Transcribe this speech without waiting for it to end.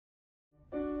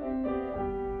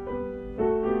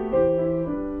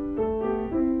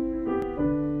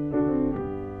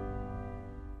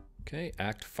Okay,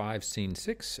 Act 5, Scene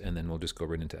 6, and then we'll just go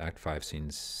right into Act 5, Scene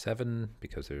 7,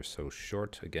 because they're so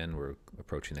short. Again, we're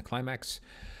approaching the climax.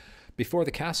 Before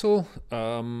the castle,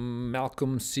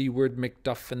 Malcolm, Siward,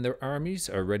 MacDuff, and their armies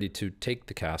are ready to take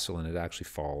the castle, and it actually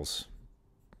falls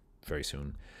very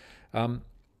soon.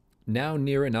 Now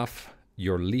near enough,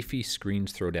 your leafy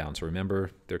screens throw down. So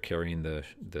remember, they're carrying the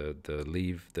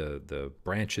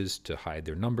branches to hide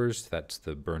their numbers. That's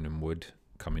the Burnham Wood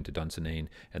coming to Dunsinane,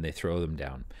 and they throw them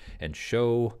down. And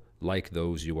show like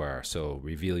those you are. So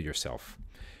reveal yourself.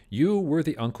 You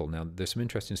worthy uncle. Now, there's some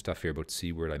interesting stuff here about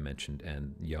Siward I mentioned,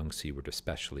 and young Siward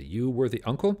especially. You worthy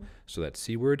uncle, so that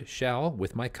Siward shall,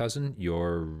 with my cousin,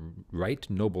 your right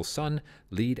noble son,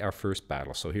 lead our first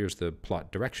battle. So here's the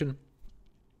plot direction.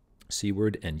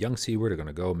 Siward and young Siward are going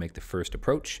to go make the first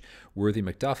approach. Worthy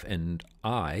Macduff and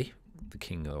I, the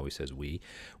king always says we,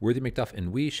 worthy Macduff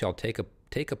and we shall take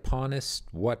upon us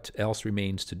what else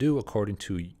remains to do according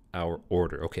to our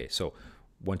order. Okay, so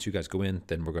once you guys go in,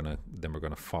 then we're gonna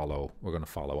follow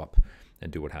up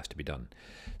and do what has to be done.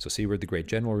 So Siward, the great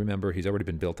general, remember, he's already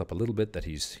been built up a little bit. That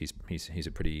he's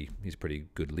a pretty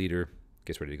good leader.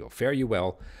 Gets ready to go. Fare you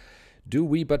well. Do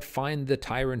we but find the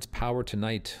tyrant's power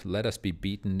tonight? Let us be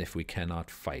beaten if we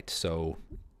cannot fight. So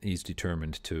he's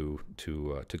determined to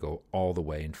go all the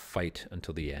way and fight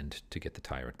until the end to get the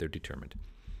tyrant. They're determined.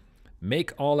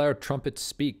 Make all our trumpets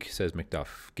speak, says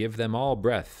Macduff. Give them all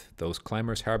breath, those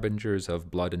clamorous harbingers of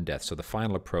blood and death. So the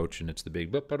final approach, and it's the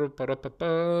big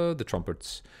the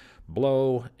trumpets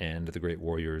blow, and the great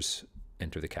warriors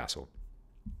enter the castle.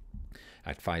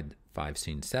 Act 5,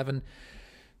 Scene 7.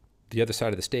 The other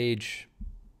side of the stage,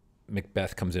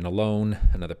 Macbeth comes in alone,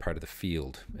 another part of the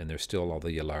field, and there's still all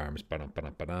the alarms.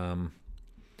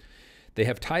 They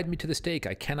have tied me to the stake.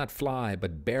 I cannot fly,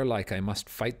 but bear-like I must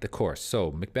fight the course.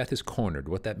 So Macbeth is cornered.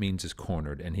 What that means is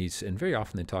cornered, and very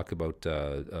often they talk about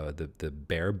the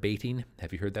bear baiting.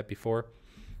 Have you heard that before?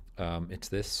 It's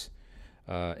this.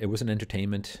 It was an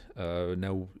entertainment.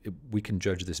 Now we can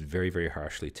judge this very, very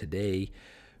harshly today,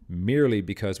 merely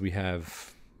because we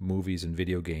have movies and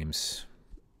video games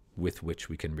with which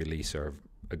we can release our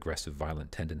aggressive,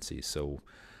 violent tendencies. So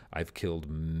I've killed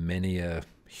many a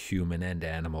human and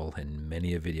animal in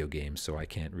many a video game, so I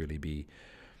can't really be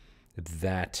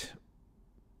that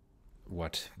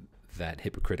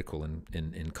hypocritical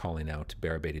in calling out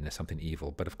bear baiting as something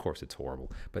evil. But of course it's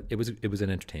horrible. But it was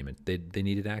an entertainment. They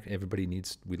needed everybody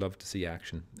needs. We love to see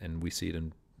action, and we see it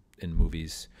in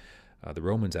movies. The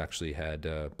Romans actually had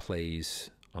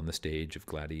plays on the stage of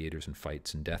gladiators and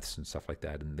fights and deaths and stuff like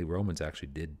that. And the Romans actually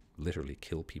did literally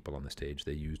kill people on the stage.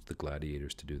 They used the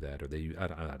gladiators to do that, or I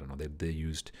don't know. They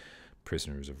used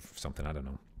prisoners of something. I don't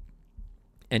know.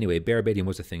 Anyway, bear baiting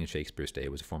was a thing in Shakespeare's day.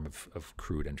 It was a form of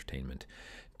crude entertainment.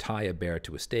 Tie a bear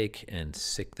to a stake and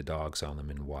sick the dogs on them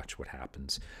and watch what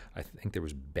happens. I think there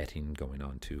was betting going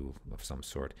on too of some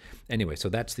sort. Anyway, so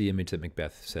that's the image that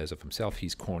Macbeth says of himself.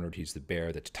 He's cornered. He's the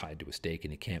bear that's tied to a stake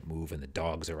and he can't move, and the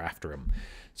dogs are after him.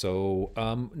 So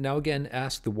now again,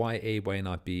 ask the why A, why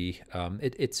not B.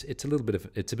 It's a little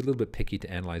bit picky to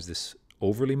analyze this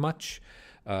overly much,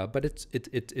 but it's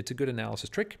a good analysis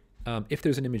trick. If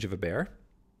there's an image of a bear,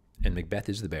 and Macbeth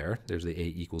is the bear, there's the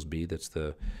A equals B. That's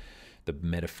the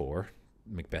metaphor.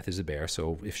 Macbeth is a bear.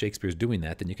 So if Shakespeare's doing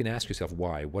that, then you can ask yourself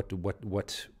why. What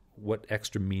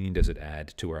extra meaning does it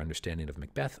add to our understanding of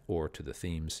Macbeth, or to the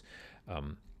themes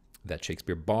that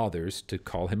Shakespeare bothers to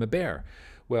call him a bear?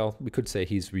 Well, we could say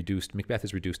Macbeth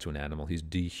is reduced to an animal. He's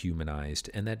dehumanized,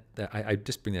 and I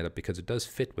just bring that up because it does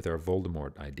fit with our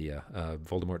Voldemort idea.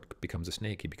 Voldemort becomes a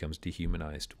snake. He becomes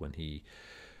dehumanized when he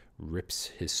rips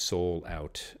his soul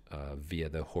out via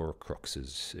the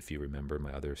Horcruxes, if you remember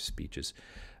my other speeches.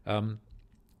 So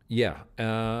yeah,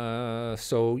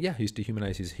 he's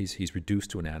dehumanized. He's reduced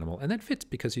to an animal, and that fits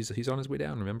because he's on his way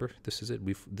down. Remember, this is it.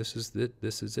 This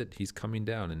is it. He's coming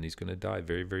down, and he's going to die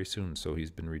very, very soon. So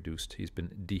he's been reduced. He's been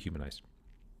dehumanized.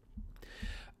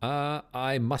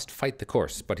 I must fight the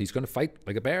course, but he's going to fight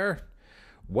like a bear.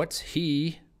 What's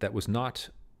he that was not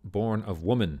born of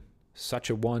woman? Such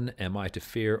a one am I to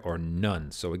fear, or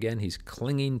none. So again, he's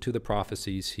clinging to the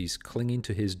prophecies. He's clinging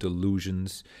to his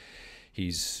delusions.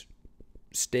 He's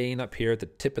staying up here at the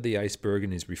tip of the iceberg,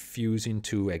 and he's refusing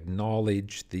to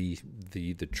acknowledge the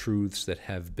truths that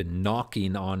have been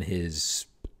knocking on his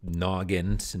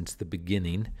noggin since the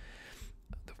beginning.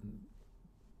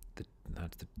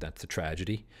 That's the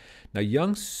tragedy. Now,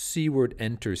 young Siward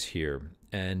enters here,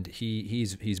 and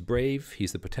he's brave.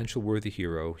 He's the potential worthy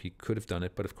hero. He could have done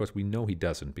it, but of course we know he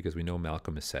doesn't, because we know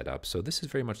Malcolm is set up. So this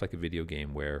is very much like a video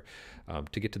game where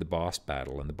to get to the boss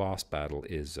battle, and the boss battle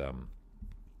is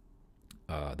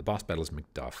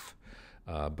Macduff,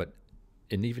 but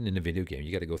and even in a video game,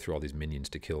 you got to go through all these minions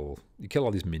to kill. You kill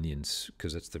all these minions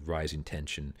because that's the rising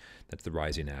tension, that's the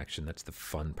rising action, that's the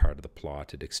fun part of the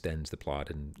plot. It extends the plot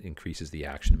and increases the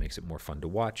action, makes it more fun to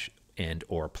watch and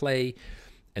or play.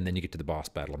 And then you get to the boss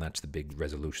battle, and that's the big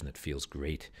resolution that feels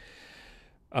great.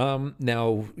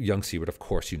 Now, young Siward, of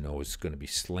course, is going to be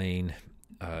slain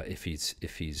if he's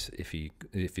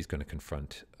going to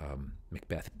confront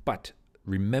Macbeth. But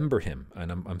remember him, and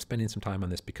I'm spending some time on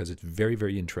this because it's very,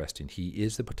 very interesting. He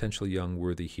is the potential young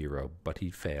worthy hero, but he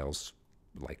fails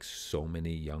like so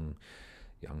many young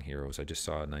heroes. I just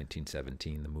saw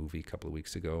 1917, the movie, a couple of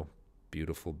weeks ago.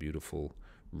 Beautiful, beautiful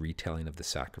retelling of the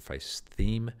sacrifice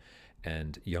theme,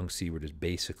 and young Siward is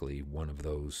basically one of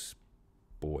those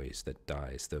boys that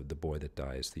dies, the boy that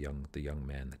dies, the young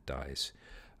man that dies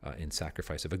in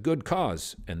sacrifice of a good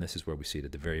cause. And this is where we see it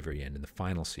at the very, very end in the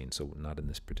final scene. So not in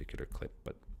this particular clip,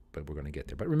 but we're going to get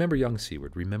there. But remember young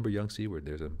Siward. Remember young Siward.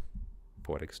 There's a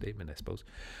poetic statement, I suppose.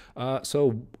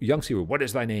 So young Siward, what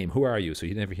is thy name? Who are you? So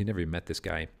he never met this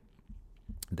guy.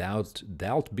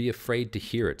 Thou'lt be afraid to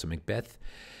hear it. So Macbeth,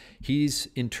 he's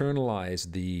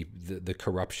internalized the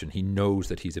corruption. He knows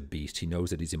that he's a beast. He knows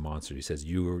that he's a monster. He says,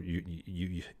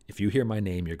 if you hear my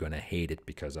name, you're going to hate it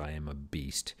because I am a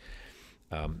beast.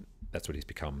 That's what he's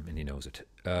become, and he knows it.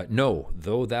 No,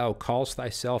 though thou callst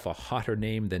thyself a hotter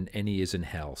name than any is in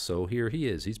hell. So here he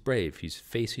is. He's brave. He's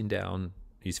facing down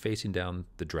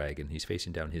the dragon. He's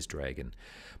facing down his dragon.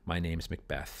 My name's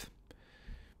Macbeth.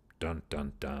 Dun,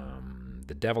 dun, dun.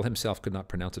 The devil himself could not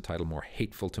pronounce a title more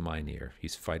hateful to mine ear.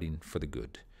 He's fighting for the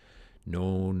good.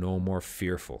 No more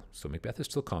fearful. So Macbeth is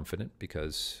still confident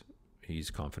because he's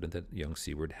confident that young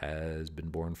Siward has been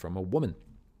born from a woman.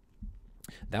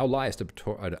 Thou liest,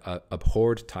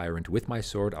 abhorred tyrant. With my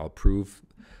sword I'll prove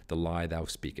the lie thou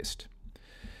speakest.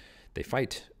 They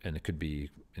fight, and it could be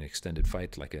an extended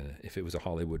fight, like if it was a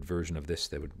Hollywood version of this,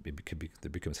 there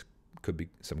could be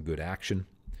some good action,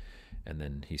 and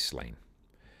then he's slain.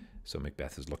 So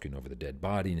Macbeth is looking over the dead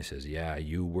body, and he says, yeah,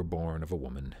 you were born of a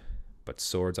woman, but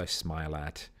swords I smile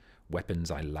at,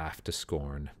 weapons I laugh to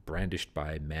scorn, brandished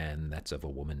by man that's of a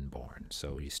woman born.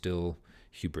 So he's still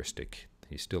hubristic.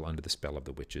 He's still under the spell of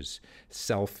the witches.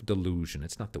 Self-delusion.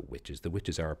 It's not the witches. The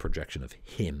witches are a projection of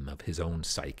him, of his own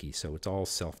psyche. So it's all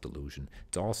self-delusion.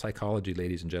 It's all psychology,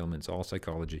 ladies and gentlemen. It's all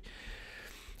psychology.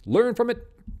 Learn from it.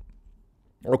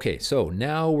 Okay, so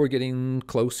now we're getting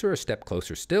closer, a step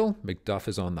closer still. Macduff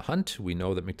is on the hunt. We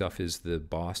know that Macduff is the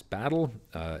boss battle.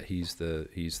 He's the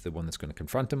one that's going to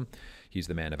confront him. He's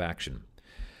the man of action.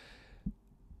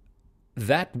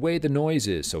 That way the noise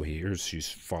is. So he's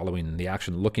following the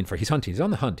action, looking for, he's hunting, he's on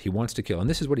the hunt, he wants to kill. And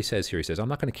this is what he says here. He says, I'm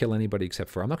not going to kill anybody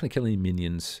I'm not going to kill any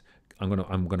minions. I'm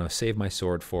going to save my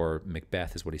sword for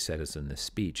Macbeth, is what he says in this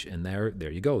speech. And there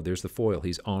you go. There's the foil.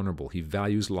 He's honorable. He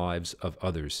values lives of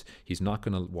others. He's not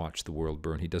going to watch the world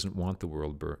burn. He doesn't want the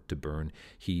world to burn.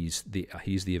 He's the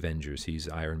Avengers. He's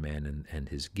Iron Man and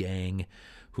his gang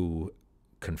who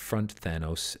confront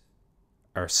Thanos,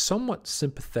 are somewhat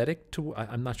sympathetic to.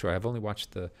 I'm not sure. I've only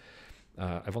watched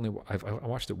I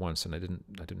watched it once, and I didn't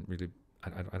really.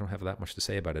 I don't have that much to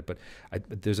say about it, but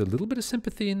there's a little bit of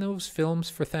sympathy in those films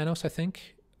for Thanos, I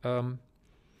think.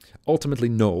 Ultimately,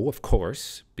 no, of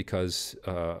course, because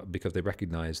they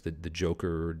recognize the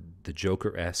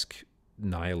Joker-esque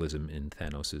nihilism in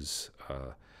Thanos's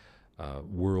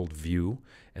worldview,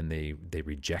 and they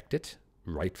reject it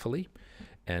rightfully,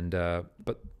 and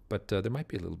but there might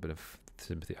be a little bit of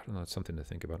sympathy. I don't know. It's something to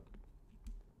think about.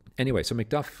 Anyway, so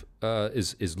Macduff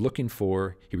is looking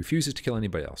for, he refuses to kill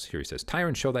anybody else. Here he says,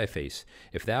 Tyrant, show thy face.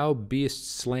 If thou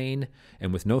beest slain,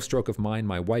 and with no stroke of mine,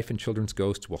 my wife and children's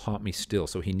ghosts will haunt me still.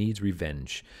 So he needs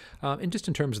revenge. And just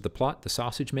in terms of the plot, the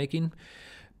sausage making,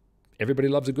 everybody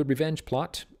loves a good revenge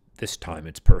plot. This time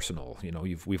it's personal. You know,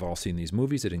 we've all seen these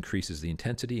movies. It increases the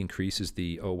intensity, increases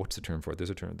the, what's the term for it?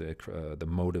 There's a term, the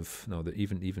motive. No,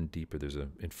 even deeper. There's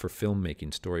for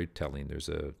filmmaking, storytelling. There's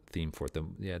a theme for it.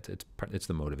 It's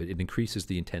the motive. It increases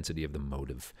the intensity of the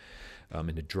motive,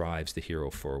 and it drives the hero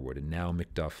forward. And now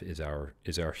Macduff is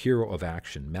our hero of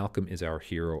action. Malcolm is our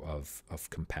hero of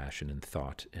compassion and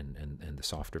thought and the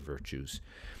softer virtues.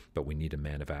 But we need a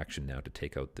man of action now to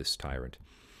take out this tyrant.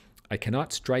 I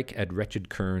cannot strike at wretched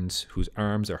kerns whose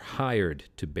arms are hired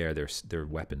to bear their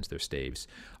weapons, their staves.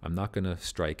 I'm not going to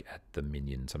strike at the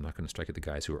minions. I'm not going to strike at the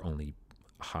guys who are only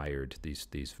hired,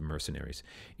 these mercenaries.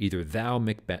 Either thou,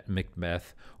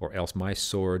 Macbeth, or else my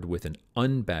sword with an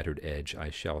unbattered edge I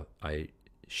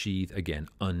sheathe again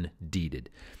undeeded.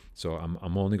 So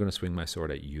I'm only going to swing my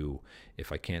sword at you.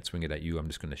 If I can't swing it at you, I'm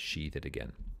just going to sheathe it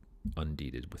again,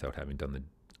 undeeded, without having done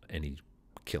any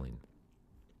killing.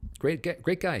 Great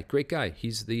guy, great guy.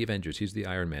 He's the Avengers. He's the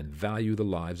Iron Man. Value the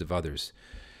lives of others.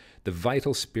 The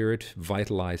vital spirit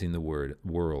vitalizing the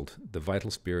world. The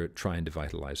vital spirit trying to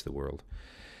vitalize the world.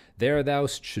 There thou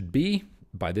should be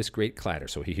by this great clatter.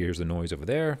 So he hears the noise over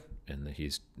there, and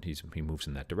he moves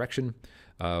in that direction.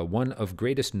 One of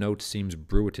greatest note seems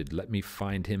bruited. Let me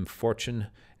find him fortune,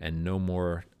 and no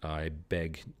more I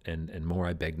beg, and more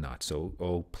I beg not. So,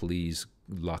 oh, please,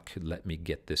 luck, let me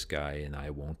get this guy, and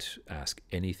I won't ask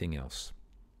anything else.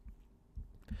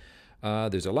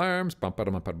 There's alarms.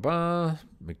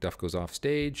 Macduff goes off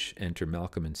stage. Enter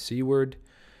Malcolm and Siward.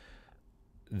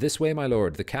 This way, my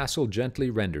lord, the castle gently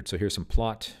rendered. So here's some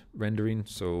plot rendering.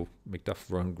 So Macduff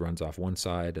runs off one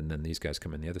side, and then these guys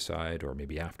come in the other side, or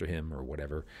maybe after him, or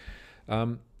whatever.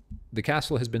 The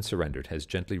castle has been surrendered, has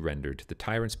gently rendered. The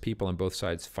tyrant's people on both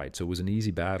sides fight. So it was an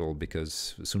easy battle,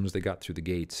 because as soon as they got through the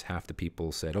gates, half the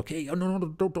people said, "Okay, oh, no,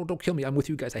 don't kill me. I'm with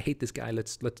you guys. I hate this guy.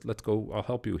 Let's go. I'll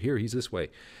help you. Here, he's this way."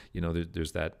 You know,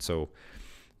 there's that. So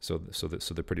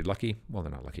they're pretty lucky. Well,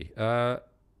 they're not lucky.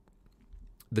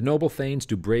 The noble thanes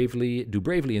do bravely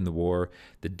in the war.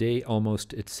 The day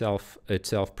almost itself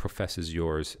professes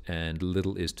yours, and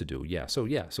little is to do. Yeah. So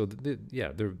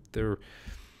they're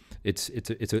it's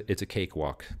a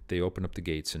cakewalk. They open up the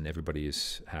gates, and everybody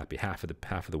is happy. Half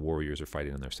of the warriors are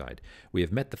fighting on their side. We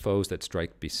have met the foes that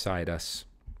strike beside us.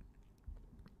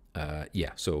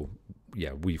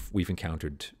 We've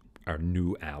encountered our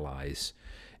new allies.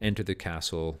 Enter the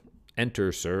castle.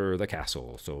 Enter, sir, the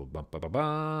castle. So,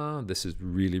 this is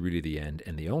really the end.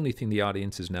 And the only thing the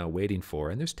audience is now waiting for,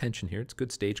 and there's tension here. It's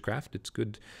good stagecraft. It's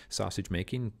good sausage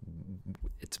making.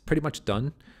 It's pretty much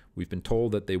done. We've been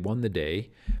told that they won the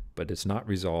day, but it's not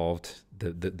resolved.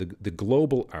 The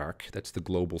global arc, that's the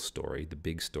global story, the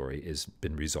big story, has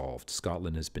been resolved.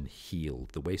 Scotland has been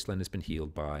healed. The wasteland has been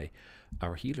healed by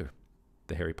our healer,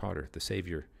 the Harry Potter, the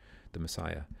savior, the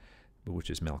Messiah, which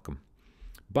is Malcolm.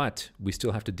 But we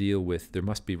still have to deal with, there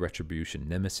must be retribution.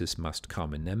 Nemesis must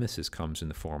come, and Nemesis comes in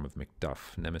the form of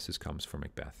Macduff. Nemesis comes for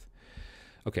Macbeth.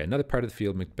 Okay, another part of the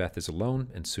field, Macbeth is alone,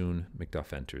 and soon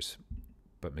Macduff enters.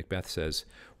 But Macbeth says,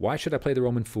 "Why should I play the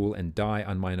Roman fool and die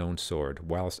on mine own sword?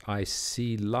 Whilst I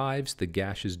see lives, the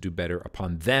gashes do better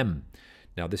upon them."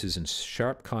 Now, this is in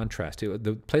sharp contrast.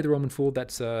 Play the Roman fool,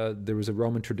 that's there was a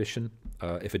Roman tradition.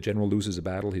 If a general loses a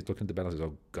battle, he's looking at the battle and says,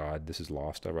 "Oh, God, this is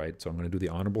lost. All right, so I'm going to do the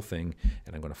honorable thing,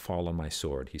 and I'm going to fall on my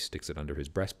sword." He sticks it under his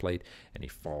breastplate, and he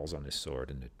falls on his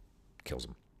sword, and it kills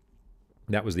him.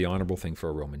 That was the honorable thing for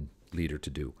a Roman leader to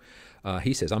do.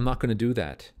 He says, "I'm not going to do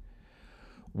that.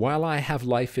 While I have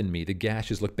life in me, the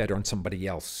gashes look better on somebody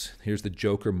else." Here's the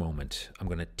Joker moment. I'm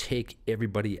going to take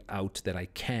everybody out that I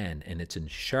can. And it's in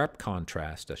sharp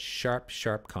contrast, a sharp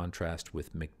contrast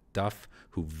with Macduff,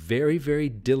 who very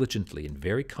diligently and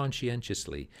very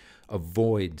conscientiously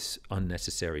avoids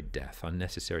unnecessary death,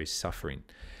 unnecessary suffering.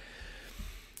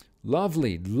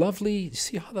 Lovely.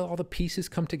 See how all the pieces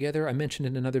come together? I mentioned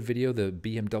in another video the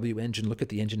BMW engine. Look at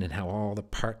the engine and how all the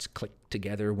parts click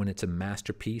together when it's a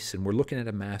masterpiece. And we're looking at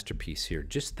a masterpiece here.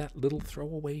 Just that little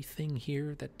throwaway thing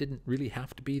here that didn't really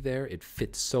have to be there. It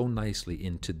fits so nicely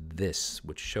into this,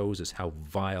 which shows us how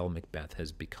vile Macbeth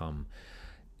has become.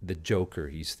 The Joker,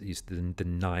 he's the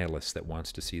nihilist that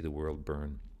wants to see the world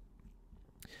burn.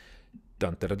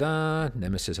 Dun da da da,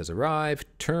 Nemesis has arrived.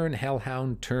 Turn,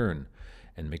 hellhound, turn.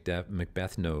 And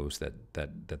Macbeth knows that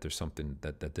there's something,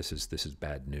 that this is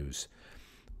bad news.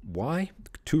 Why?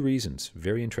 Two reasons.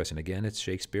 Very interesting. Again, it's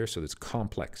Shakespeare, so it's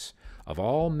complex. "Of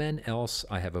all men else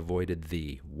I have avoided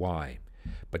thee." Why?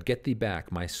 "But get thee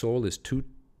back. My soul is too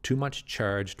much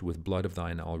charged with blood of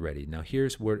thine already." Now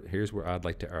here's where I'd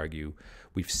like to argue.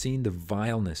 We've seen the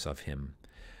vileness of him,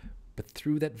 but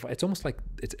through that, it's almost like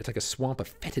it's like a swamp, a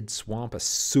fetid swamp, a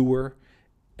sewer,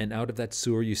 and out of that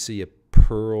sewer you see a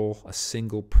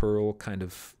single pearl kind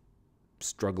of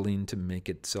struggling to make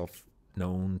itself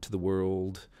known to the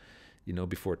world,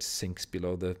 before it sinks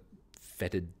below the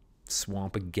fetid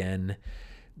swamp again.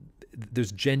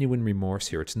 There's genuine remorse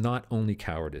here. It's not only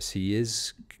cowardice. He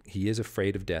is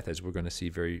afraid of death, as we're going to see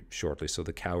very shortly. So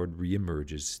the coward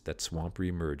reemerges, that swamp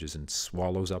reemerges and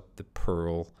swallows up the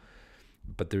pearl.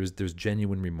 But there's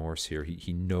genuine remorse here.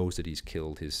 He knows that he's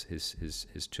killed his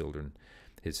children,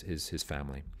 his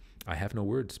family. "I have no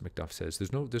words," Macduff says.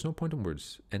 There's no point in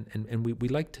words, and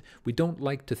we don't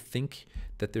like to think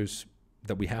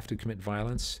that we have to commit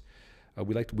violence.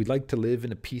 We like to live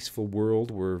in a peaceful world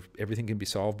where everything can be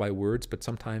solved by words, but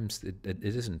sometimes it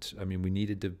isn't. I mean, we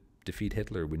needed to defeat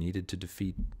Hitler. We needed to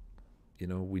defeat.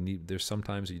 There's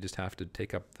sometimes you just have to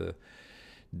take up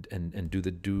and do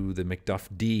the Macduff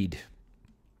deed.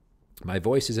 "My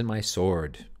voice is in my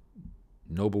sword."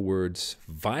 noble words,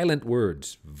 violent,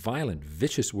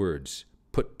 vicious words,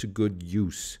 put to good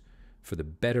use for the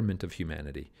betterment of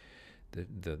humanity,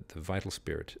 the vital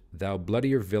spirit. Thou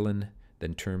bloodier villain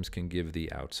than terms can give thee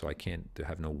out, so I can't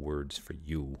have no words for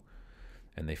you.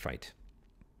 And they fight.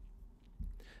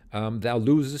 Thou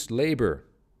losest labor.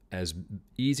 As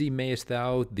easy mayest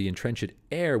thou the entrenched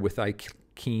air with thy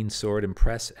keen sword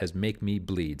impress as make me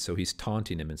bleed. So he's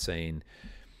taunting him and saying,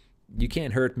 you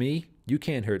can't hurt me. You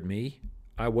can't hurt me.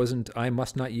 I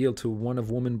must not yield to one of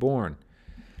woman born.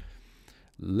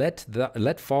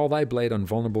 Let fall thy blade on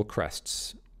vulnerable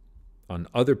crests, on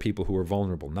other people who are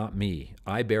vulnerable, not me.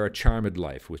 I bear a charmed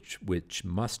life, which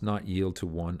must not yield to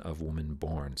one of woman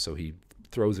born. So he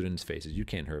throws it in his faces. You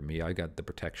can't hurt me. I got the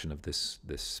protection of this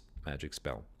magic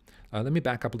spell. Let me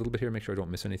back up a little bit here, make sure I don't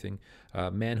miss anything.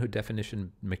 Manhood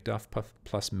definition, Macduff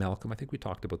plus Malcolm, I think we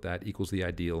talked about that, equals the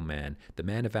ideal man. The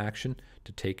man of action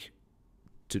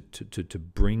to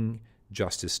bring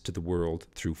justice to the world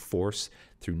through force,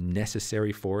 through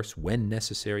necessary force, when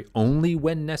necessary, only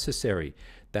when necessary.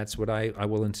 That's what I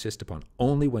will insist upon,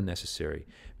 only when necessary.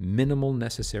 Minimal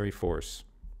necessary force.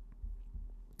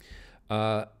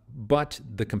 But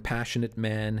the compassionate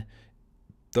man,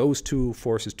 those two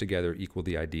forces together equal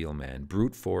the ideal man.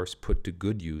 Brute force put to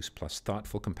good use plus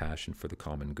thoughtful compassion for the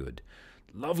common good.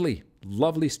 Lovely,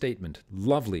 lovely statement.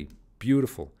 Lovely,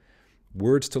 beautiful.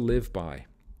 Words to live by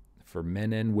for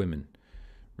men and women.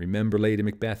 Remember Lady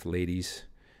Macbeth, ladies,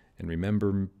 and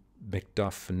remember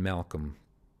Macduff and Malcolm,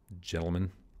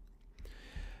 gentlemen.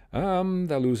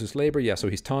 Thou losest labor. Yeah, so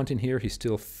he's taunting here. He's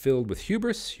still filled with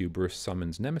hubris. Hubris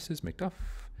summons nemesis, Macduff.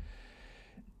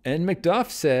 And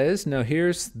Macduff says, now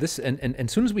here's this, and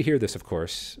as soon as we hear this, of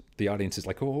course, the audience is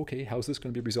like, oh, okay, how's this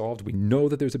going to be resolved? We know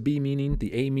that there's a B meaning.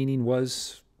 The A meaning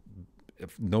was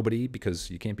nobody,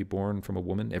 because you can't be born from a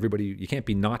woman. Everybody, you can't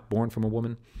be not born from a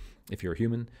woman if you're a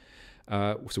human.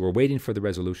 So we're waiting for the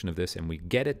resolution of this, and we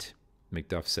get it.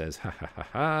 Macduff says, ha, ha, ha,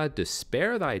 ha,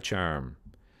 despair thy charm,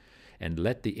 and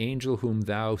let the angel whom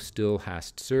thou still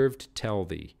hast served tell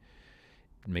thee.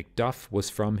 Macduff was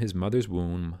from his mother's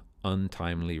womb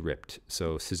untimely ripped.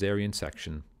 So cesarean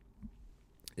section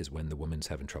is when the woman's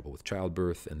having trouble with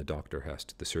childbirth, and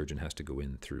the surgeon has to go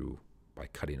in through by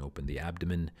cutting open the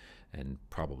abdomen, and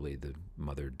probably the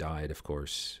mother died, of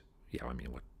course. Yeah, I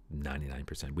mean, what,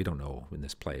 99%? We don't know in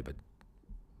this play, but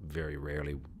very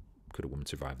rarely could a woman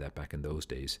survive that back in those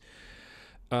days.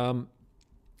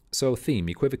 So theme,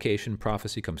 equivocation,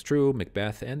 prophecy comes true.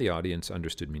 Macbeth and the audience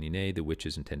understood meaning A, the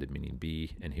witches intended meaning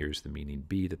B, and here's the meaning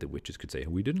B that the witches could say,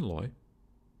 we didn't lie.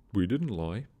 We didn't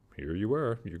lie. Here you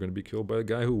are. You're going to be killed by a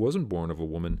guy who wasn't born of a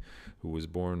woman, who was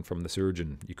born from the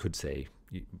surgeon, you could say.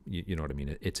 You know what I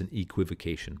mean? It's an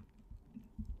equivocation.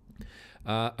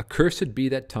 Accursed be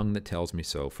that tongue that tells me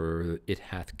so, for it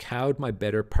hath cowed my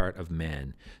better part of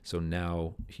man. So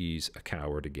now he's a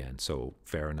coward again. So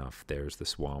fair enough. There's the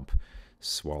swamp.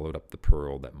 Swallowed up the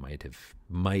pearl that might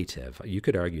have. You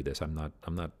could argue this. I'm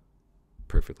not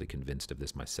perfectly convinced of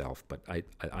this myself, but I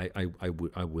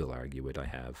will argue it. I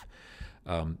have.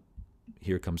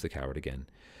 Here comes the coward again.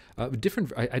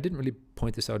 Different. I didn't really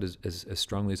point this out as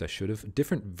strongly as I should have.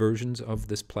 Different versions of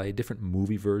this play, different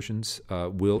movie versions,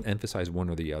 will emphasize one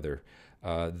or the other.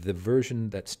 The version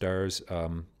that stars,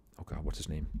 oh God, what's his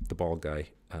name? The bald guy,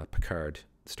 Picard,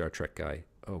 Star Trek guy.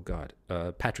 Oh God,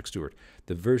 Patrick Stewart.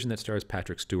 The version that stars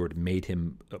Patrick Stewart made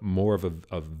him more of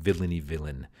a villainy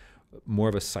villain, more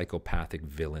of a psychopathic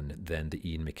villain than the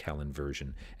Ian McKellen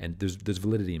version. And there's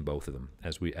validity in both of them,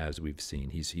 as we've seen.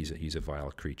 He's a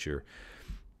vile creature.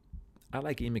 I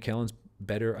like Ian McKellen's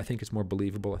better. I think it's more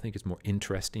believable. I think it's more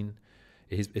interesting.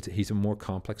 He's a more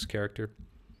complex character.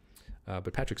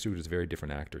 But Patrick Stewart is a very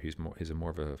different actor. He's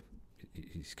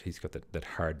got that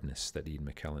hardness that Ian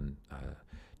McKellen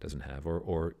doesn't have,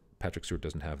 or Patrick Stewart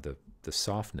doesn't have the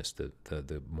softness,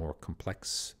 the more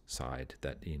complex side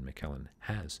that Ian McKellen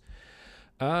has.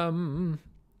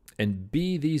 And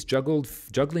be these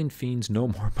juggling fiends no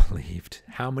more believed.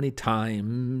 How many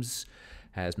times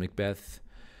has Macbeth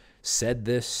said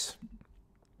this?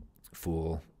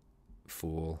 Fool,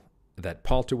 that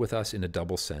palter with us in a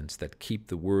double sense, that keep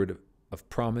the word of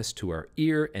promise to our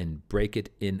ear and break it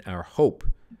in our hope.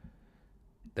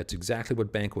 That's exactly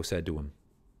what Banquo said to him.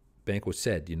 Banquo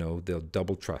said, they'll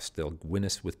double trust. They'll win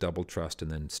us with double trust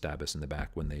and then stab us in the back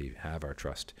when they have our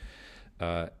trust.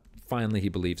 Finally, he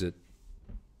believes it.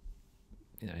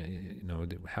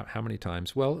 How many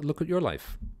times? Well, look at your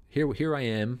life. Here I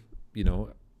am,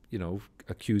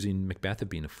 accusing Macbeth of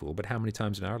being a fool. But how many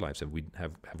times in our lives have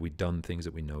we done things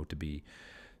that we know to be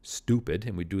stupid,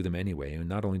 and we do them anyway? And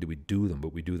not only do we do them,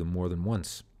 but we do them more than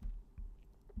once.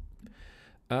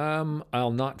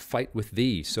 I'll not fight with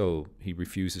thee. So he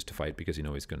refuses to fight because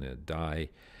he's going to die.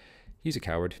 He's a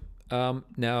coward.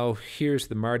 Now, here's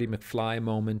the Marty McFly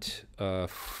moment.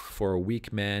 For a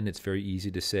weak man, it's very easy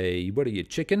to say, what are you,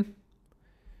 chicken?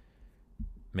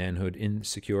 Manhood,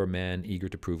 insecure man, eager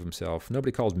to prove himself.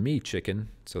 Nobody calls me chicken.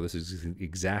 So this is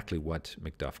exactly what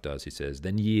Macduff does. He says,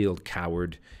 then yield,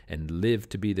 coward, and live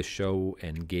to be the show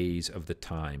and gaze of the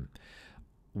time.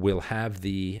 We'll have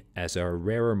thee, as our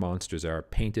rarer monsters are,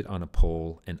 painted on a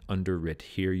pole and underwrit,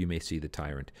 here you may see the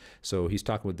tyrant. So he's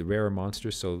talking with the rarer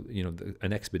monsters. So,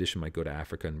 an expedition might go to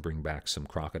Africa and bring back some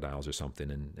crocodiles or something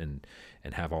and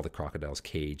have all the crocodiles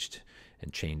caged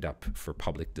and chained up for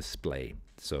public display.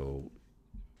 So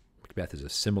Macbeth is a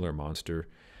similar monster.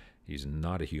 He's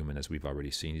not a human, as we've already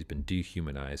seen. He's been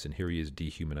dehumanized, and here he is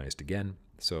dehumanized again.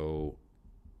 So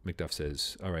Macduff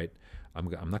says, all right, I'm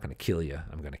not going to kill you.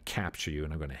 I'm going to capture you,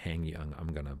 and I'm going to hang you.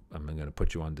 I'm going to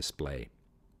put you on display,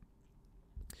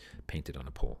 painted on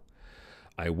a pole.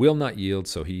 I will not yield.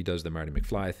 So he does the Marty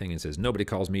McFly thing and says, nobody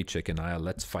calls me chicken.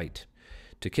 Let's fight.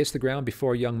 To kiss the ground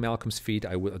before young Malcolm's feet,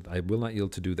 I will not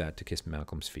yield to do that, to kiss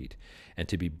Malcolm's feet. And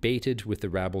to be baited with the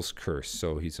rabble's curse.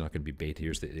 So he's not going to be baited.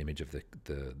 Here's the image of the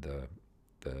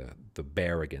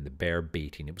bear again, the bear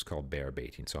baiting. It was called bear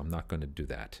baiting. So I'm not going to do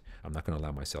that. I'm not going to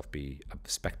allow myself be a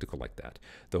spectacle like that.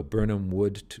 Though Burnham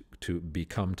would to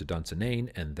become to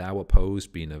Dunsinane, and thou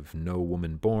opposed, being of no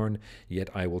woman born, yet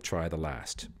I will try the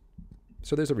last.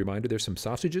 So there's a reminder. There's some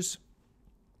sausages.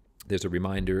 There's a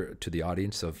reminder to the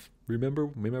audience of, remember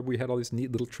we had all these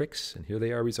neat little tricks, and here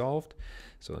they are resolved.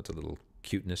 So that's a little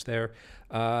cuteness there.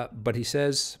 But he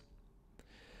says,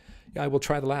 yeah, I will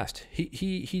try the last.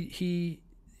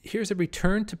 Here's a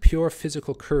return to pure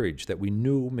physical courage that we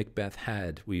knew Macbeth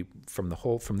had. From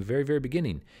the very, very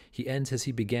beginning. He ends as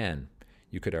he began.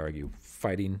 You could argue,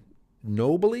 fighting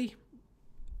nobly,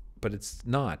 but it's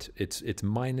not. It's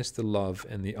minus the love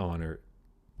and the honor.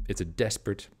 It's a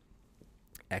desperate,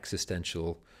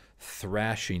 existential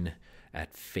thrashing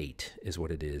at fate is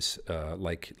what it is,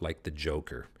 like the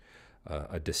Joker,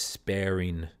 a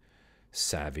despairing,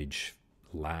 savage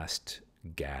last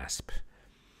gasp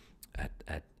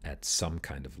at some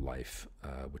kind of life,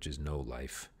 which is no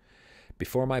life.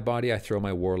 Before my body I throw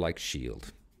my warlike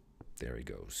shield. There he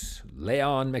goes. Lay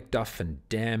on, Macduff, and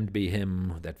damned be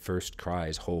him that first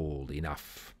cries, hold,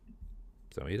 enough.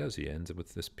 So he does. He ends it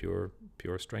with this pure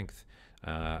strength.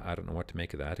 I don't know what to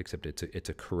make of that, except it's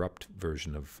a corrupt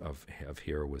version of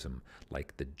heroism,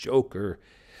 like the Joker.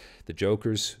 The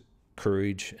Joker's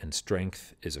courage and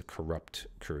strength is a corrupt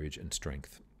courage and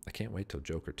strength. I can't wait till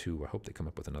Joker 2. I hope they come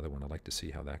up with another one. I'd like to see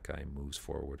how that guy moves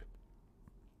forward.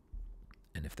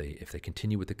 And if they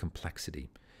continue with the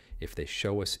complexity, if they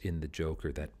show us in the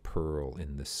Joker that pearl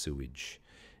in the sewage,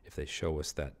 if they show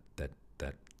us that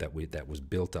was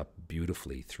built up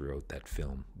beautifully throughout that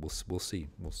film, we'll see.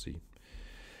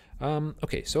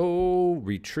 Okay, so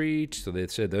retreat. So they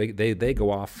said they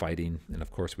go off fighting, and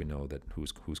of course we know that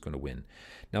who's going to win.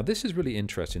 Now this is really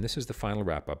interesting. This is the final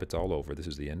wrap up. It's all over. This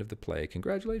is the end of the play.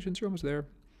 Congratulations, you're almost there.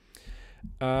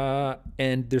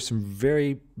 And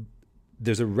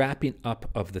there's a wrapping up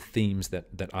of the themes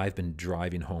that I've been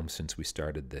driving home since we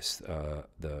started this.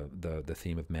 The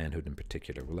theme of manhood in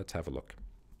particular. Well, let's have a look.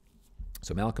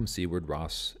 So Malcolm, Siward,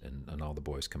 Ross, and all the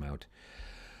boys come out.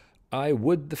 I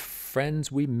would the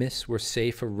friends we miss were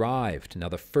safe arrived. Now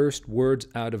the first words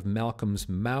out of Malcolm's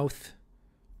mouth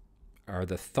are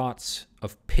the thoughts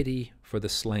of pity for the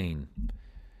slain.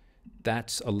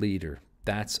 That's a leader.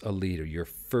 That's a leader. Your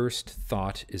first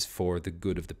thought is for the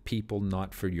good of the people,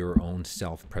 not for your own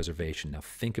self-preservation. Now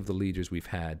think of the leaders we've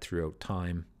had throughout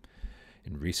time,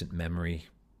 in recent memory.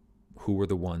 Who are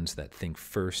the ones that think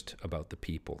first about the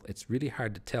people? It's really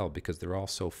hard to tell because they're all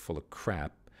so full of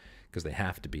crap, because they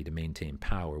have to be to maintain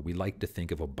power. We like to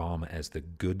think of Obama as the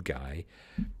good guy.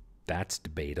 That's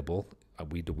debatable.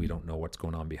 We don't know what's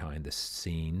going on behind the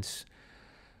scenes.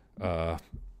 I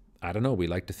don't know. We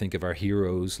like to think of our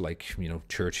heroes like,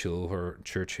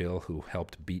 Churchill, who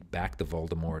helped beat back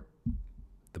the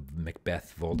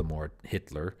Macbeth, Voldemort,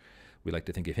 Hitler. We like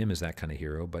to think of him as that kind of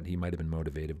hero, but he might have been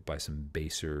motivated by some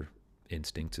baser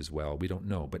instincts as well. We don't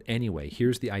know. But anyway,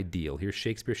 here's the ideal. Here's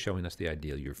Shakespeare showing us the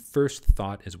ideal. Your first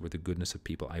thought is with the goodness of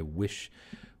people. I wish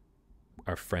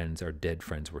our friends, our dead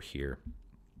friends were here,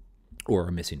 or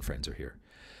our missing friends are here.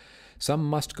 Some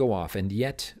must go off, and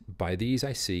yet by these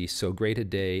I see so great a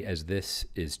day as this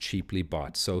is cheaply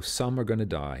bought. So some are going to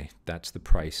die. That's the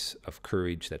price of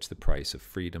courage. That's the price of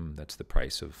freedom. That's the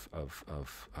price of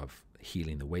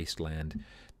healing the wasteland.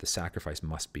 The sacrifice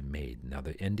must be made. Now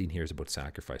the ending here is about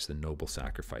sacrifice, the noble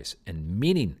sacrifice, and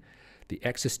meaning the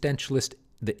existentialist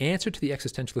the answer to the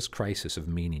existentialist crisis of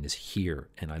meaning is here,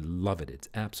 and I love it. It's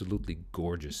absolutely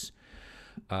gorgeous.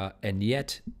 And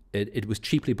yet, it was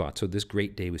cheaply bought. So this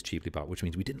great day was cheaply bought, which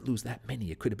means we didn't lose that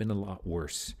many. It could have been a lot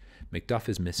worse. Macduff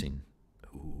is missing.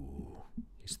 Ooh,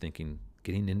 he's thinking,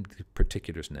 getting into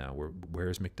particulars now. Where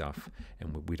is Macduff?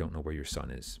 And we don't know where your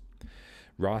son is.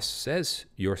 Ross says,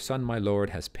 your son, my lord,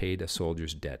 has paid a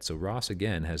soldier's debt. So Ross,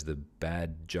 again, has the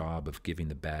bad job of giving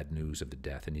the bad news of the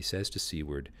death. And he says to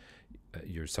Siward,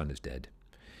 your son is dead.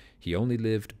 He only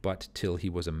lived but till he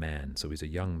was a man. So he's a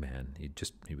young man.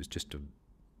 He was just a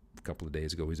couple of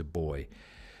days ago, he's a boy.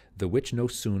 The which no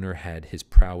sooner had his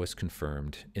prowess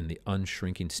confirmed in the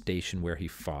unshrinking station where he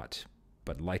fought,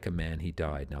 but like a man he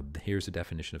died. Now here's the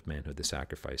definition of manhood, the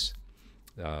sacrifice.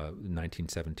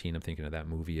 1917, I'm thinking of that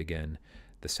movie again.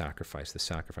 The sacrifice,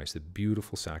 the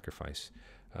beautiful sacrifice,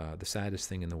 the saddest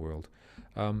thing in the world.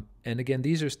 And again,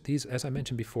 these, as I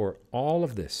mentioned before, all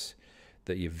of this,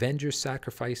 the Avengers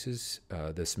sacrifices,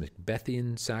 this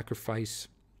Macbethian sacrifice,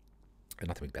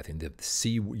 not the Macbethian, the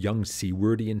Young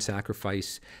Siwardian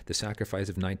sacrifice, the sacrifice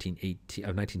of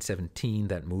 1917,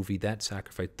 that movie, that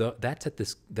sacrifice, that's at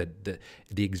this the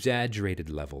exaggerated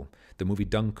level. The movie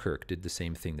Dunkirk did the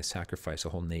same thing, the sacrifice, a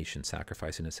whole nation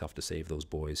sacrificing itself to save those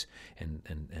boys and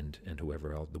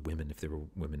whoever else, the women, if there were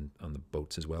women on the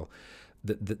boats as well.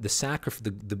 The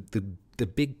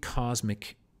big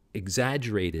cosmic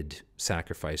exaggerated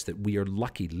sacrifice that we are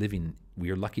lucky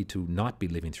to not be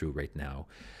living through right now.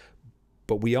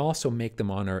 But we also make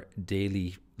them on our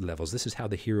daily levels. This is how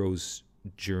the hero's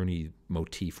journey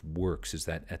motif works, is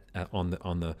that on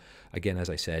the again, as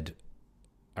I said,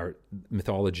 our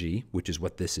mythology, which is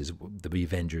what this is, the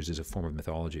Avengers is a form of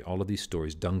mythology. All of these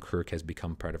stories, Dunkirk has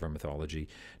become part of our mythology.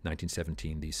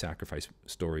 1917, these sacrifice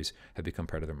stories have become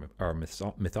part of our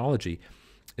mythology.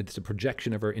 It's a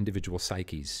projection of our individual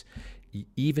psyches.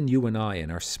 Even you and I, in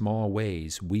our small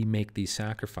ways, we make these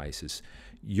sacrifices.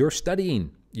 You're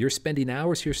studying. You're spending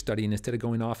hours here studying instead of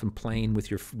going off and playing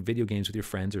with your video games with your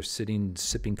friends, or sitting,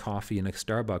 sipping coffee in a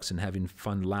Starbucks and having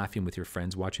fun laughing with your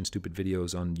friends, watching stupid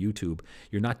videos on YouTube.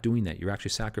 You're not doing that. You're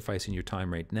actually sacrificing your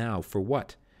time right now for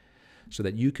what? So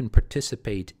that you can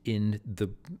participate in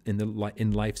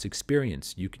life's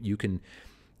experience. You can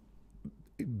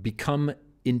become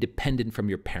independent from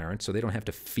your parents, so they don't have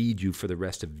to feed you for the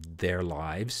rest of their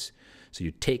lives. So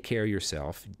you take care of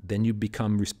yourself, then you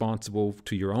become responsible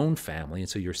to your own family, and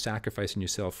so you're sacrificing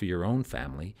yourself for your own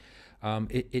family.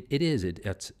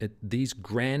 These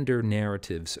grander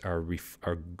narratives are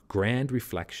grand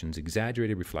reflections,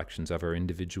 exaggerated reflections of our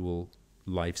individual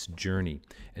life's journey,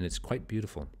 and it's quite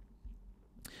beautiful.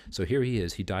 So here he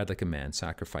is, he died like a man,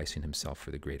 sacrificing himself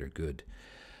for the greater good.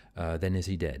 Then is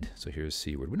he dead? So here's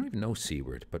Siward. We don't even know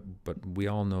Siward, but we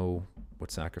all know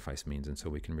what sacrifice means, and so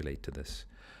we can relate to this.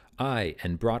 Aye,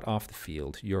 and brought off the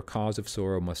field, your cause of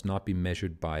sorrow must not be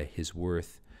measured by his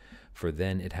worth, for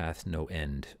then it hath no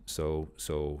end. So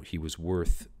he was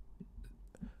worth.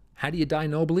 How do you die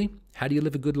nobly? How do you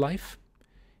live a good life?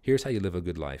 Here's how you live a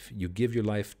good life. You give your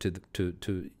life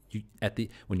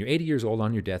when you're 80 years old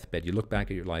on your deathbed, you look back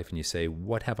at your life and you say,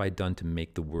 what have I done to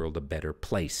make the world a better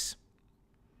place?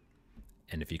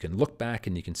 And if you can look back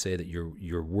and you can say that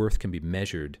your worth can be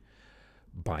measured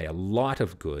by a lot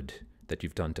of good that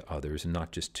you've done to others, and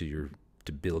not just to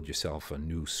build yourself a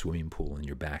new swimming pool in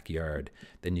your backyard,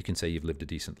 then you can say you've lived a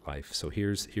decent life. So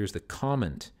here's the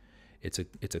comment. It's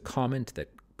a comment that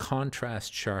contrasts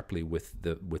sharply with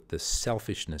the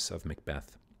selfishness of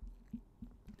Macbeth.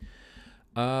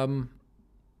 Theme,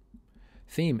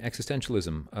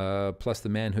 existentialism, plus the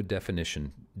manhood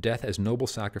definition. Death as noble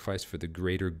sacrifice for the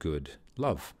greater good.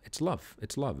 Love. It's love.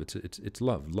 It's love. It's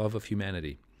love. Love of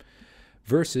humanity.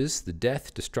 Versus the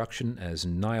death, destruction as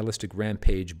nihilistic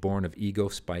rampage born of ego,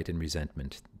 spite, and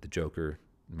resentment. The Joker,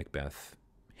 Macbeth,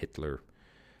 Hitler,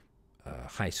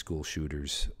 high school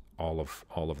shooters, all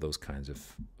of those kinds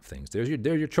of things.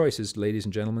 They're your choices, ladies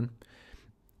and gentlemen.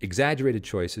 Exaggerated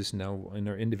choices. Now, in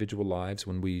our individual lives,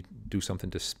 when we do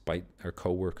something to spite our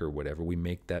coworker or whatever, we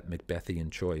make that Macbethian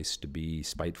choice to be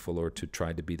spiteful or to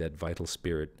try to be that vital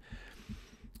spirit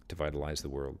to vitalize the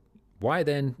world. Why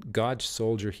then, God's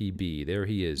soldier he be? There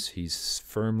he is. He's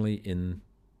firmly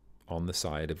on the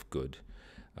side of good.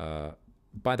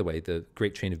 By the way, the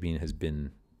great chain of being has been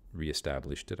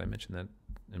reestablished. Did I mention that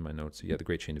in my notes? Yeah, the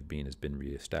great chain of being has been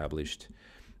reestablished,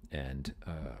 and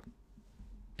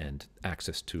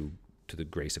access to the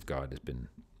grace of God has been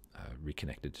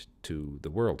reconnected to the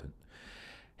world.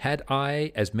 Had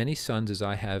I as many sons as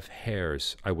I have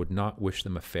hairs, I would not wish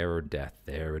them a fairer death.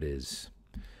 There it is.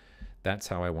 That's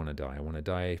how I want to die. I want to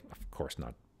die, of course,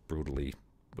 not brutally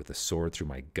with a sword through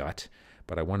my gut,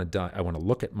 but I want to die. I want to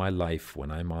look at my life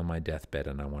when I'm on my deathbed,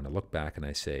 and I want to look back and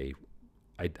I say,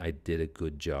 I did a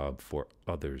good job for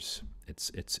others.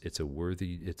 It's a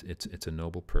worthy, it's a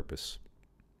noble purpose.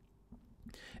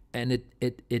 And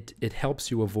it helps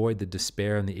you avoid the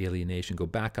despair and the alienation. Go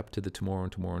back up to the tomorrow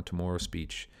and tomorrow and tomorrow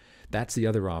speech. That's the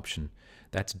other option.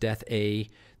 That's death A.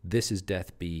 This is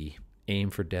death B.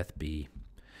 Aim for death B.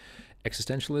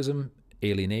 Existentialism,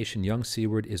 alienation. Young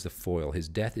Siward is the foil. His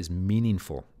death is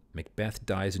meaningful. Macbeth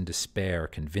dies in despair,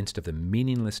 convinced of the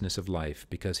meaninglessness of life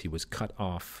because he was cut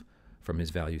off from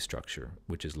his value structure,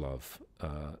 which is love.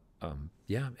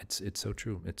 Yeah, it's so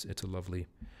true. It's a lovely.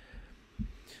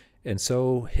 And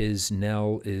so his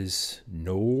knell is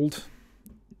knolled.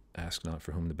 Ask not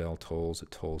for whom the bell tolls,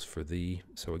 it tolls for thee.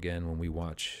 So again, when we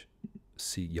watch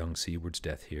young Siward's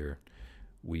death here,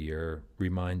 we are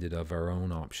reminded of our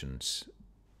own options.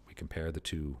 We compare the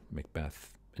two,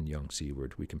 Macbeth and young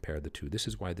Siward. We compare the two. This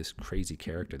is why this crazy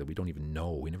character that we don't even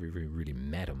know, we never really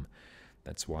met him.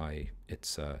 That's why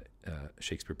it's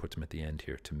Shakespeare puts him at the end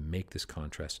here, to make this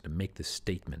contrast, to make this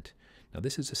statement. Now,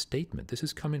 this is a statement. This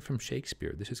is coming from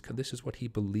Shakespeare. This is what he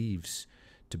believes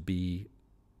to be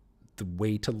the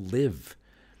way to live,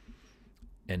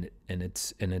 and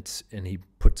he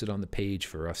puts it on the page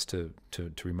for us to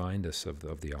remind us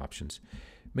of the options.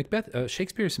 Macbeth,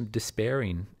 Shakespeare is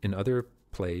despairing in other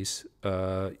plays.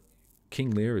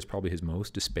 King Lear is probably his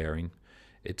most despairing.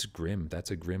 It's grim. That's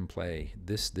a grim play.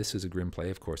 This is a grim play,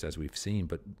 of course, as we've seen.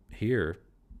 But here,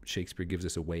 Shakespeare gives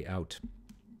us a way out.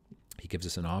 He gives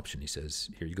us an option. He says,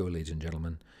 here you go, ladies and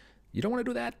gentlemen. You don't want to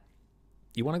do that.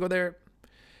 You want to go there.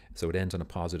 So it ends on a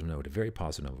positive note, a very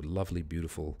positive note, lovely,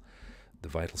 beautiful. The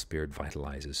vital spirit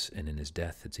vitalizes, and in his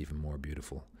death, it's even more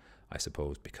beautiful, I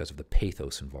suppose, because of the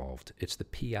pathos involved. It's the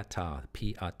pietà,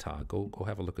 pietà. Go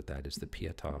have a look at that. It's the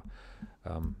pietà.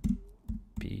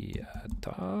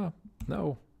 Pietà?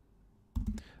 No.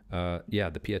 Yeah,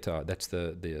 the Pietà. That's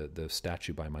the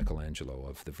statue by Michelangelo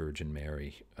of the Virgin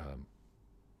Mary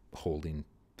holding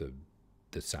the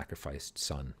sacrificed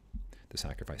son, the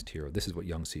sacrificed hero. This is what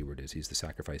young Siward is. He's the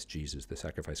sacrificed Jesus, the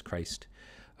sacrificed Christ,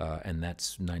 and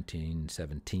that's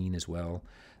 1917 as well.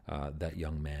 That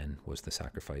young man was the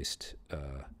sacrificed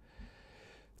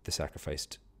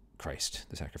Christ,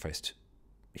 the sacrificed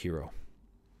hero.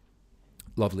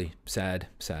 Lovely, sad,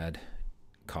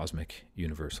 cosmic,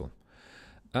 universal.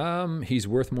 He's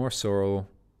worth more sorrow,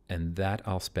 and that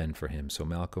I'll spend for him. So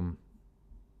Malcolm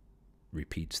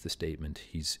repeats the statement.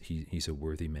 He's a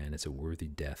worthy man. It's a worthy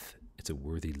death. It's a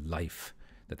worthy life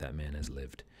that man has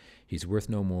lived. He's worth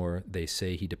no more. They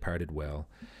say he departed well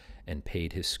and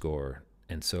paid his score,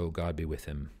 and so God be with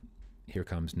him. Here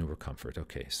comes newer comfort.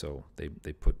 Okay, so they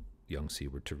put young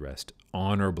Siward to rest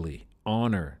honorably.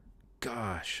 Honor.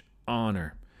 Gosh,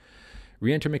 honor.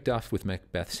 Re-enter Macduff with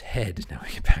Macbeth's head. Now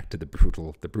we get back to the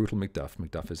brutal Macduff.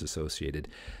 Macduff is associated.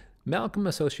 Malcolm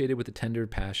associated with the tender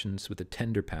passions, with the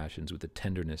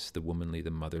tenderness, the womanly, the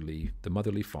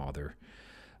motherly father.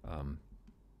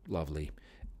 Lovely.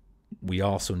 We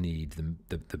also need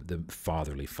the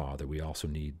fatherly father. We also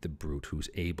need the brute who's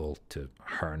able to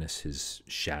harness his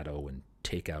shadow and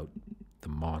take out the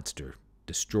monster,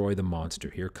 destroy the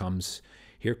monster. Here comes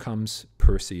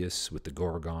Perseus with the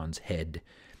Gorgon's head.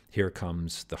 Here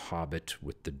comes the Hobbit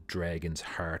with the dragon's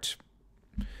heart.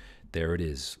 There it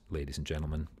is, ladies and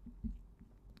gentlemen.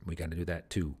 We got to do that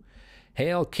too.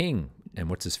 Hail, King. And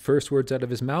what's his first words out of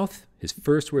his mouth? His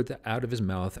first words out of his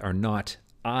mouth are not,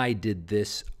 I did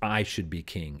this, I should be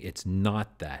king. It's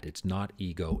not that. It's not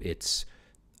ego. It's,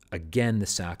 again, the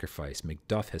sacrifice.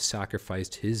 Macduff has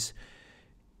sacrificed his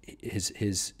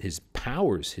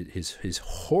powers, his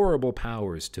horrible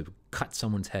powers to cut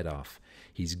someone's head off.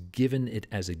 He's given it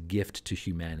as a gift to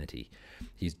humanity.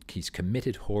 He's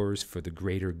committed horrors for the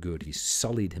greater good. He's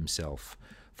sullied himself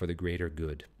for the greater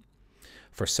good.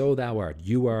 For so thou art.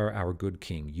 You are our good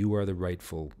king. You are the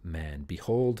rightful man.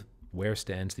 Behold, where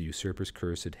stands the usurper's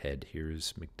cursed head? Here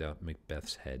is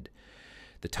Macbeth's head.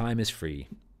 The time is free.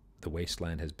 The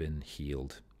wasteland has been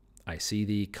healed. I see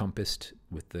thee compassed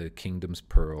with the kingdom's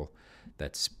pearl,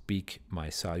 that speak my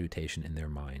salutation in their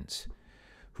minds,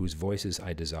 whose voices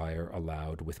I desire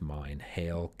aloud with mine.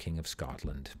 Hail, King of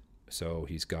Scotland. So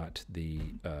he's got the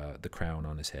crown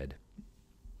on his head,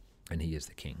 and he is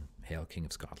the king. Hail, King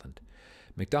of Scotland.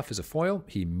 Macduff is a foil.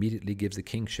 He immediately gives the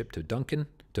kingship to Duncan,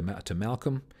 to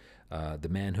Malcolm. The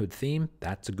manhood theme,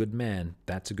 that's a good man.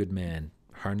 That's a good man.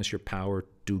 Harness your power,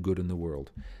 do good in the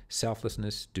world.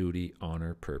 Selflessness, duty,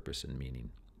 honor, purpose, and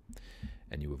meaning.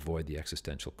 And you avoid the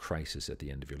existential crisis at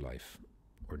the end of your life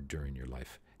or during your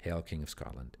life. Hail, King of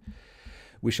Scotland.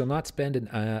 We shall not spend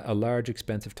a large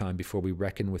expense of time before we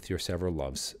reckon with your several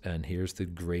loves. And here's the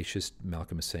gracious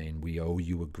Malcolm is saying, we owe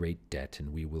you a great debt,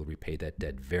 and we will repay that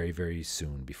debt very, very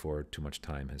soon, before too much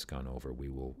time has gone over. We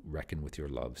will reckon with your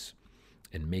loves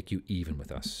and make you even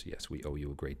with us. Yes, we owe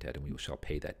you a great debt, and we shall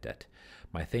pay that debt.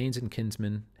 My thanes and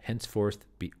kinsmen henceforth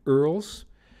be earls,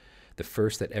 the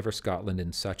first that ever Scotland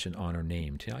in such an honour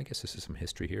named. I guess this is some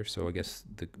history here. So I guess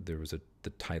there was the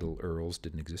title earls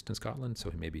didn't exist in Scotland, so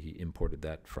maybe he imported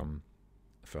that from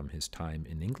his time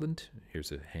in England.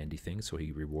 Here's a handy thing. So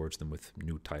he rewards them with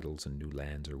new titles and new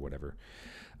lands or whatever.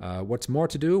 What's more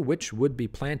to do, which would be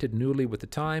planted newly with the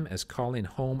time, as calling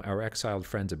home our exiled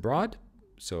friends abroad.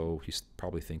 So he's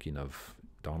probably thinking of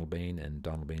Donalbain and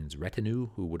Donalbain's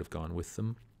retinue, who would have gone with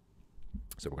them.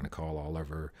 So we're going to call all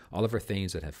of our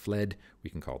thanes that have fled, we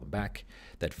can call them back,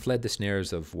 that fled the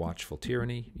snares of watchful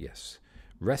tyranny, yes.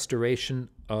 Restoration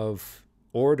of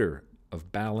order,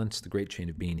 of balance, the great chain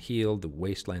of being healed, the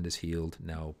wasteland is healed,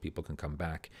 now people can come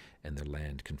back and their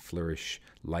land can flourish.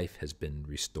 Life has been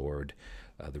restored,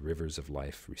 the rivers of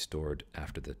life restored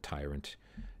after the tyrant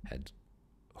had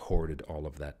hoarded all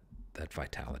of that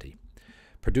vitality.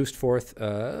 Producing forth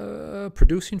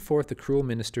the cruel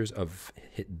ministers of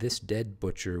this dead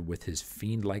butcher with his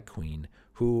fiend-like queen,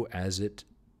 who, as it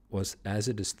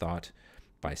is thought,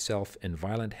 by self and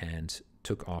violent hands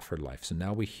took off her life. So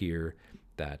now we hear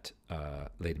that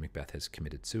Lady Macbeth has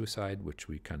committed suicide, which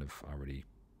we kind of already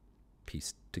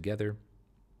pieced together.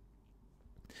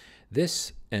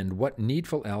 This and what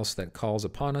needful else that calls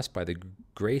upon us by the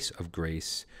grace of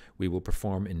grace, we will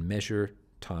perform in measure,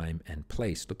 time, and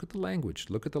place. Look at the language.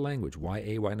 Look at the language. Why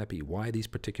A, why not B? Why these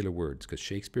particular words? Because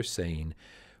Shakespeare's saying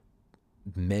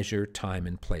measure, time,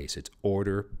 and place. It's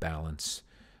order,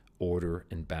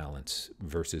 and balance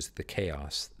versus the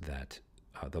chaos that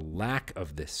the lack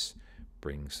of this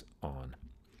brings on.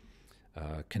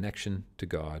 Connection to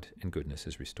God and goodness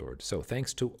is restored. So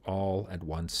thanks to all at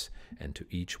once and to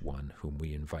each one whom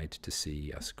we invite to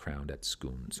see us crowned at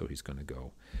Scone. So he's going to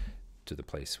go to the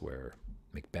place where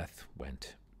Macbeth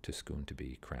went to Scone to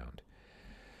be crowned.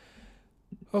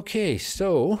 Okay,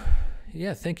 so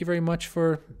yeah, thank you very much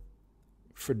for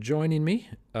joining me.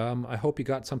 I hope you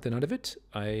got something out of it.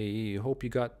 I hope you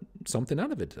got something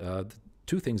out of it.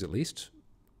 Two things at least: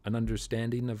 an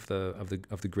understanding of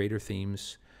the greater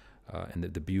themes and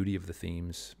the beauty of the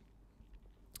themes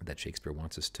that Shakespeare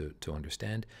wants us to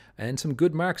understand, and some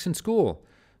good marks in school.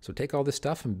 So take all this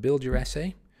stuff and build your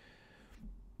essay.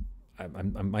 I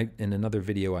might, in another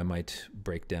video, I might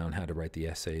break down how to write the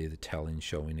essay, the telling,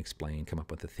 showing, explain, come up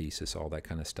with a thesis, all that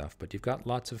kind of stuff. But you've got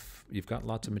lots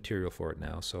of material for it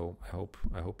now. So I hope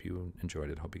you enjoyed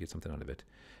it. I hope you get something out of it,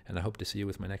 and I hope to see you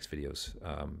with my next videos.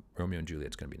 Romeo and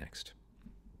Juliet's going to be next.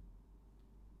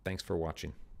 Thanks for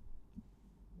watching.